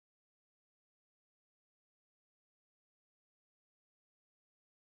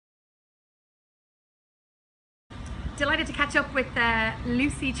Delighted to catch up with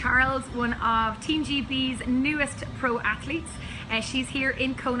Lucy Charles, one of Team GB's newest pro athletes. She's here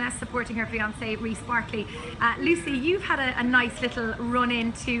in Kona supporting her fiance Rhys Barkley. Lucy, you've had a nice little run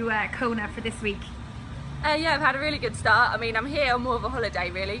into Kona for this week. Yeah, I've had a really good start. I mean, I'm here on more of a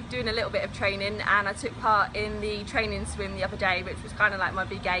holiday really, doing a little bit of training, and I took part in the training swim the other day, which was kind of like my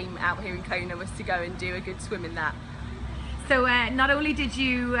big aim out here in Kona, was to go and do a good swim in that. So not only did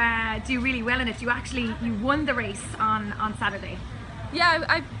you do really well in it, you won the race on Saturday.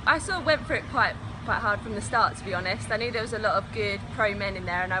 Yeah, I sort of went for it quite hard from the start, to be honest. I knew there was a lot of good pro men in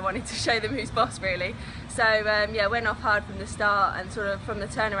there and I wanted to show them who's boss really. So yeah, went off hard from the start, and sort of from the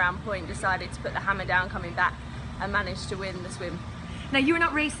turnaround point decided to put the hammer down coming back and managed to win the swim. Now, you were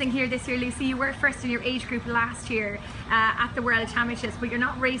not racing here this year, Lucy. You were first in your age group last year at the World Championships, but you're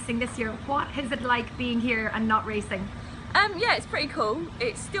not racing this year. What is it like being here and not racing? Yeah, it's pretty cool.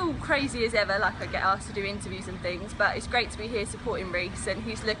 It's still crazy as ever, like I get asked to do interviews and things, but it's great to be here supporting Rhys, and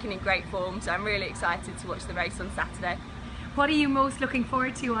he's looking in great form, so I'm really excited to watch the race on Saturday. What are you most looking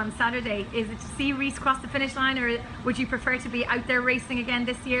forward to on Saturday? Is it to see Rhys cross the finish line, or would you prefer to be out there racing again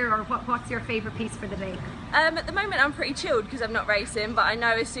this year, or what's your favourite piece for the day? At the moment I'm pretty chilled because I'm not racing, but I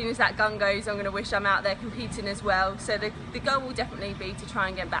know as soon as that gun goes I'm going to wish I'm out there competing as well, so the goal will definitely be to try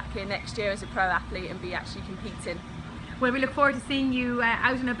and get back here next year as a pro athlete and be actually competing. Well, we look forward to seeing you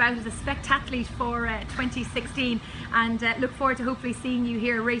out and about as a spectathlete for 2016, and look forward to hopefully seeing you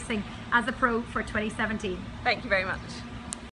here racing as a pro for 2017. Thank you very much.